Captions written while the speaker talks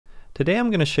Today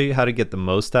I'm going to show you how to get the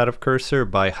most out of Cursor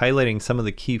by highlighting some of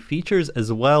the key features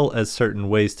as well as certain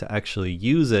ways to actually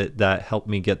use it that help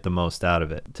me get the most out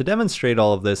of it. To demonstrate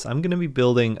all of this, I'm going to be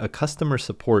building a customer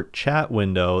support chat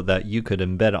window that you could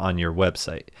embed on your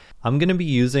website. I'm going to be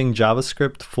using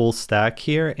JavaScript full stack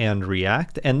here and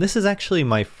React, and this is actually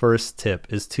my first tip,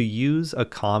 is to use a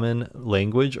common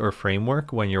language or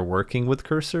framework when you're working with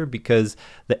Cursor, because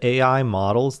the AI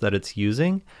models that it's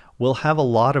using will have a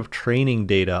lot of training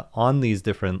data on these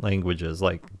different languages,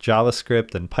 like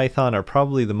JavaScript and Python are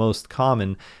probably the most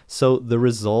common. So the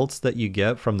results that you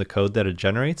get from the code that it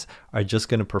generates are just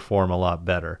going to perform a lot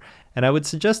better. And I would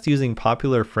suggest using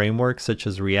popular frameworks such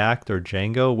as React or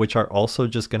Django, which are also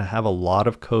just going to have a lot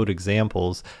of code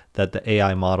examples that the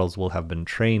AI models will have been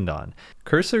trained on.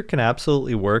 Cursor can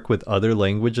absolutely work with other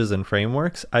languages and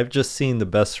frameworks. I've just seen the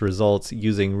best results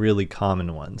using really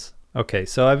common ones. Okay,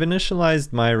 so I've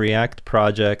initialized my React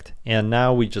project and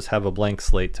now we just have a blank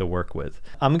slate to work with.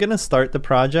 I'm going to start the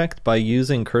project by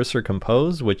using Cursor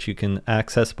Compose, which you can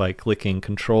access by clicking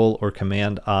Control or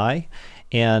Command I,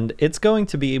 and it's going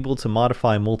to be able to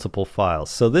modify multiple files.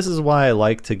 So this is why I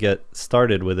like to get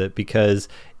started with it, because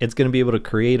it's going to be able to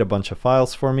create a bunch of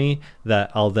files for me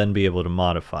that I'll then be able to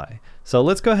modify. So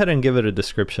let's go ahead and give it a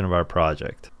description of our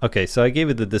project. Okay, so I gave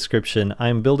it the description.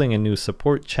 I'm building a new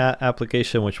support chat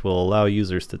application which will allow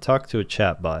users to talk to a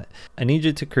chatbot. I need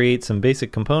you to create some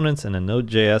basic components in a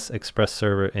Node.js Express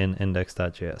server in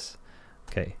index.js.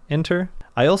 Okay, enter.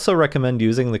 I also recommend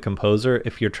using the composer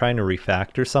if you're trying to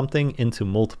refactor something into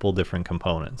multiple different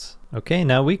components. Okay,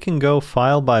 now we can go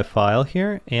file by file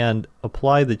here and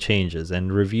apply the changes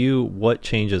and review what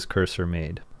changes Cursor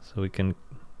made. So we can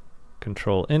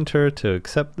Control Enter to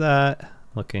accept that.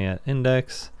 Looking at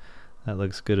index, that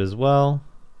looks good as well.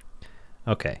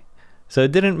 Okay, so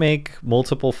it didn't make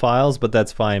multiple files, but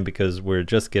that's fine because we're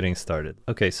just getting started.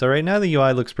 Okay, so right now the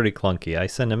UI looks pretty clunky. I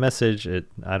send a message,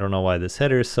 I don't know why this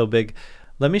header is so big.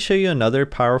 Let me show you another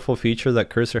powerful feature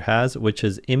that Cursor has, which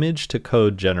is image to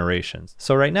code generations.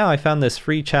 So right now I found this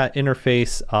free chat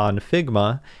interface on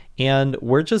Figma, and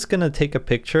we're just going to take a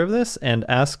picture of this and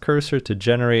ask Cursor to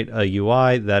generate a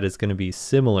UI that is going to be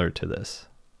similar to this.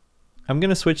 I'm going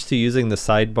to switch to using the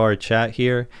sidebar chat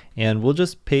here, and we'll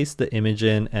just paste the image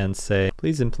in and say,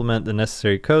 please implement the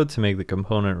necessary code to make the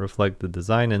component reflect the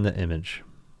design in the image.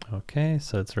 Okay,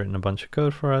 so it's written a bunch of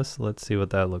code for us. Let's see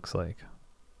what that looks like.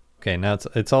 Okay, now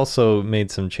it's also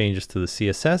made some changes to the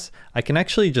CSS. I can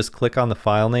actually just click on the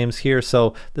file names here.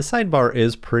 So the sidebar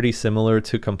is pretty similar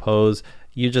to Compose.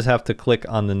 You just have to click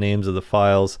on the names of the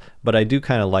files, but I do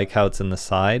kind of like how it's in the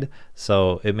side,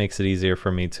 so it makes it easier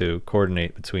for me to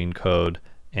coordinate between code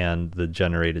and the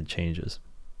generated changes.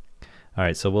 All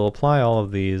right, so we'll apply all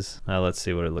of these. Now let's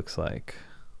see what it looks like.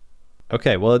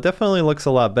 Okay, well, it definitely looks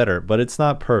a lot better, but it's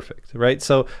not perfect, right?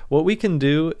 So what we can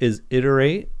do is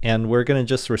iterate, and we're going to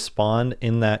just respond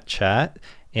in that chat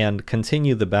and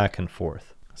continue the back and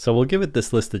forth. So we'll give it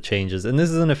this list of changes, and this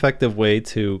is an effective way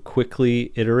to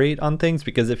quickly iterate on things,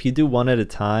 because if you do one at a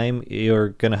time, you're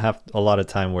going to have a lot of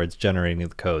time where it's generating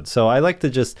the code. So I like to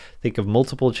just think of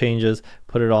multiple changes,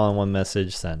 put it all in one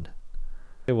message, send.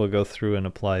 Okay, we'll go through and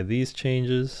apply these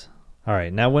changes. All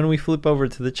right, now when we flip over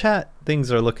to the chat,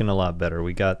 things are looking a lot better.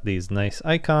 We got these nice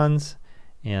icons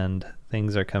and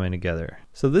things are coming together.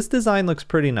 So this design looks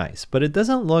pretty nice, but it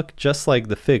doesn't look just like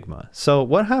the Figma. So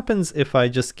what happens if I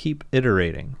just keep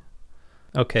iterating?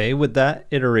 Okay, with that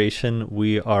iteration,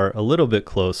 we are a little bit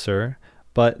closer,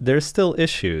 but there's still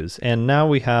issues. And now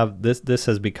we have this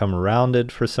has become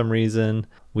rounded for some reason.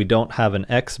 We don't have an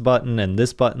X button, and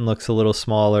this button looks a little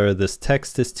smaller. This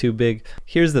text is too big.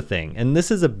 Here's the thing, and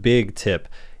this is a big tip.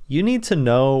 You need to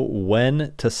know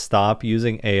when to stop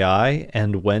using AI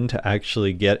and when to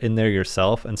actually get in there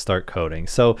yourself and start coding.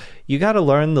 So you got to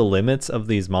learn the limits of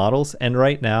these models. And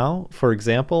right now, for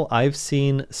example, I've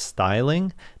seen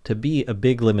styling to be a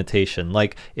big limitation.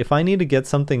 Like if I need to get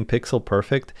something pixel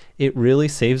perfect, it really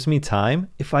saves me time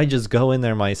if I just go in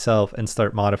there myself and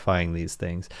start modifying these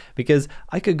things. Because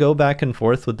I could go back and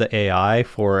forth with the AI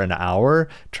for an hour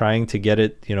trying to get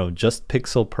it, just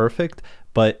pixel perfect,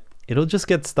 but it'll just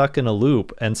get stuck in a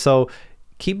loop. And so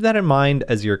keep that in mind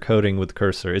as you're coding with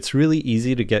Cursor. It's really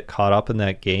easy to get caught up in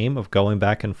that game of going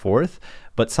back and forth,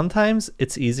 but sometimes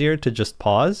it's easier to just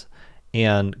pause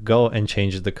and go and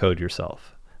change the code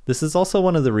yourself. This is also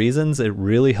one of the reasons it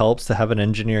really helps to have an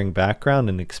engineering background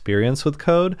and experience with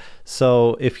code.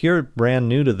 So if you're brand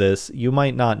new to this, you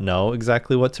might not know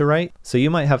exactly what to write. So you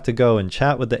might have to go and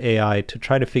chat with the AI to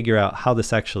try to figure out how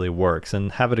this actually works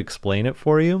and have it explain it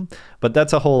for you. But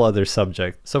that's a whole other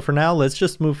subject. So for now, let's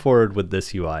just move forward with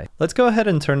this UI. Let's go ahead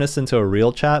and turn this into a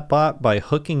real chatbot by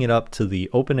hooking it up to the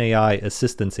OpenAI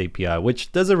Assistance API,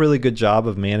 which does a really good job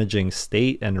of managing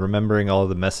state and remembering all of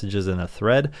the messages in a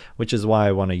thread, which is why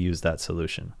I want to use that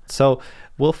solution. So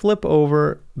we'll flip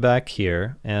over back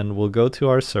here and we'll go to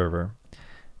our server.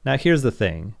 Now here's the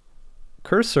thing.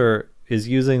 Cursor is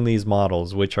using these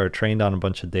models which are trained on a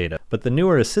bunch of data, but the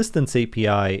newer Assistance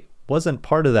API wasn't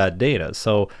part of that data.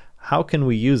 So how can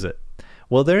we use it?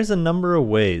 Well, there's a number of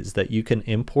ways that you can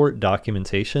import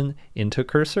documentation into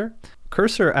Cursor.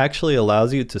 Cursor actually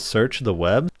allows you to search the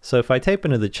web. So if I type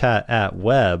into the chat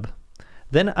 @web,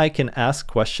 then I can ask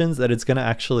questions that it's going to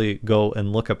actually go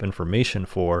and look up information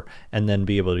for and then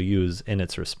be able to use in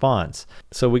its response.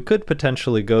 So we could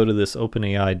potentially go to this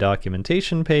OpenAI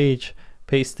documentation page,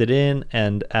 paste it in,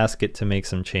 and ask it to make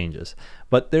some changes.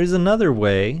 But there's another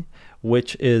way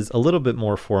which is a little bit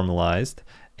more formalized,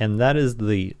 and that is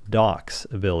the docs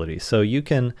ability. So you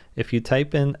can, if you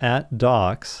type in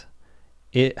 @docs,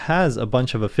 it has a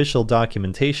bunch of official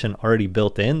documentation already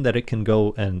built in that it can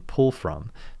go and pull from.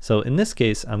 So in this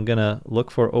case, I'm gonna look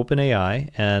for OpenAI,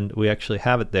 and we actually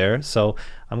have it there. So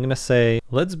I'm gonna say,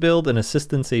 let's build an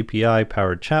Assistance API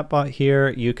powered chatbot here.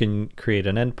 You can create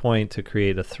an endpoint to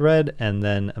create a thread, and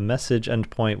then a message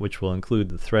endpoint, which will include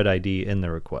the thread ID in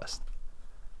the request.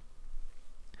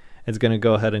 It's going to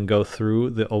go ahead and go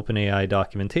through the OpenAI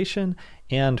documentation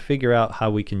and figure out how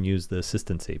we can use the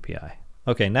Assistance API.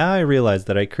 Okay, now I realize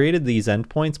that I created these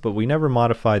endpoints, but we never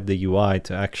modified the UI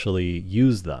to actually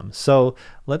use them. So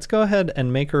let's go ahead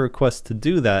and make a request to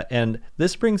do that. And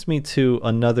this brings me to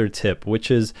another tip,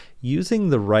 which is using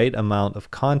the right amount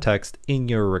of context in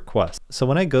your request. So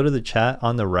when I go to the chat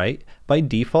on the right, by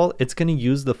default, it's going to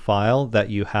use the file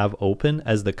that you have open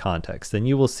as the context. And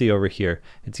you will see over here,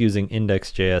 it's using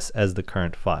index.js as the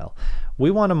current file.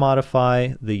 We want to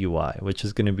modify the UI, which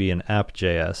is going to be an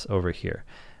app.js over here.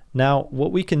 Now,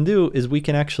 what we can do is we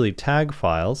can actually tag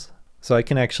files. So I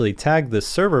can actually tag this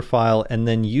server file and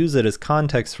then use it as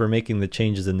context for making the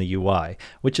changes in the UI,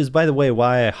 which is, by the way,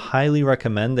 why I highly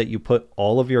recommend that you put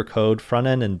all of your code, front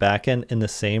end and back end, in the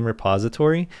same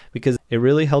repository, because it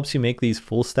really helps you make these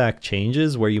full stack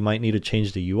changes where you might need to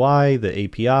change the UI, the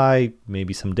API,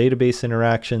 maybe some database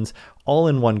interactions, all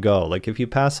in one go. Like if you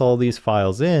pass all these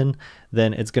files in,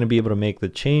 then it's going to be able to make the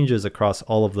changes across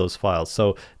all of those files.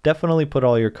 So definitely put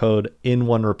all your code in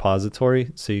one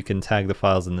repository so you can tag the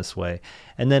files in this way.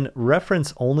 And then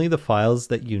reference only the files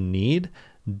that you need.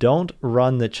 Don't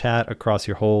run the chat across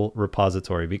your whole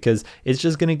repository, because it's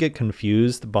just going to get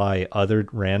confused by other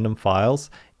random files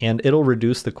and it'll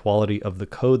reduce the quality of the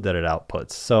code that it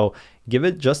outputs. So give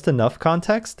it just enough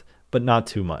context, but not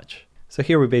too much. So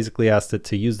here we basically asked it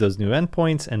to use those new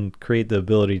endpoints and create the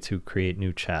ability to create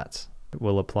new chats.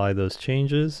 We'll apply those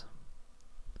changes.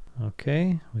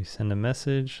 Okay, we send a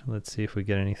message. Let's see if we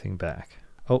get anything back.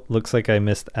 Oh, looks like I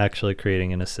missed actually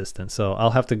creating an assistant. So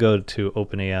I'll have to go to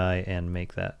OpenAI and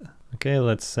make that. Okay,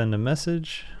 let's send a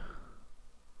message.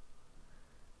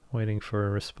 Waiting for a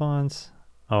response.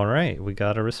 All right, we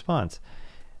got a response.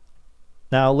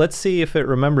 Now let's see if it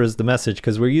remembers the message,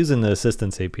 because we're using the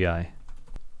Assistance API.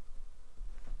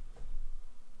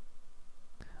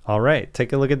 All right,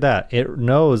 take a look at that. It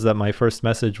knows that my first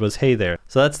message was, hey there.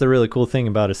 So that's the really cool thing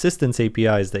about Assistance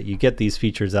API, is that you get these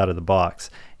features out of the box.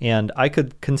 And I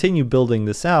could continue building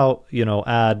this out, you know,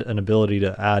 add an ability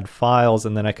to add files,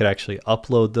 and then I could actually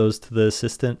upload those to the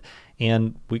assistant.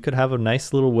 And we could have a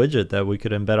nice little widget that we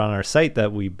could embed on our site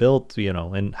that we built, you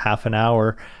know, in half an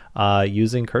hour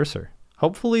using Cursor.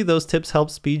 Hopefully those tips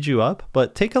help speed you up,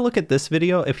 but take a look at this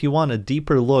video if you want a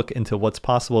deeper look into what's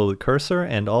possible with Cursor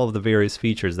and all of the various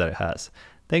features that it has.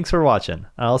 Thanks for watching.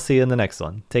 I'll see you in the next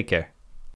one. Take care.